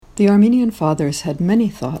The Armenian Fathers had many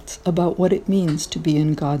thoughts about what it means to be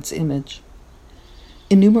in God's image.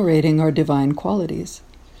 Enumerating our divine qualities,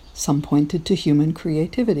 some pointed to human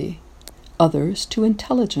creativity, others to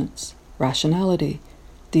intelligence, rationality,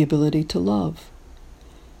 the ability to love,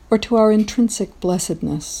 or to our intrinsic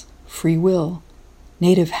blessedness, free will,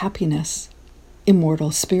 native happiness,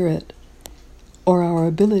 immortal spirit, or our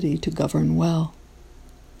ability to govern well.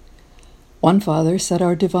 One father said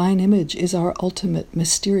our divine image is our ultimate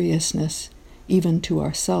mysteriousness, even to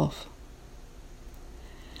ourself.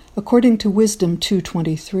 According to Wisdom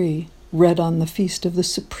 2:23, read on the feast of the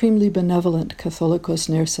supremely benevolent Catholicos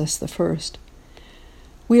Nerses I,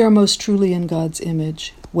 we are most truly in God's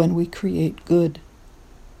image when we create good.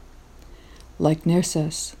 Like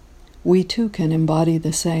Nerses, we too can embody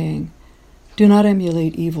the saying, "Do not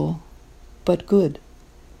emulate evil, but good,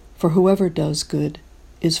 for whoever does good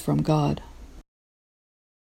is from God."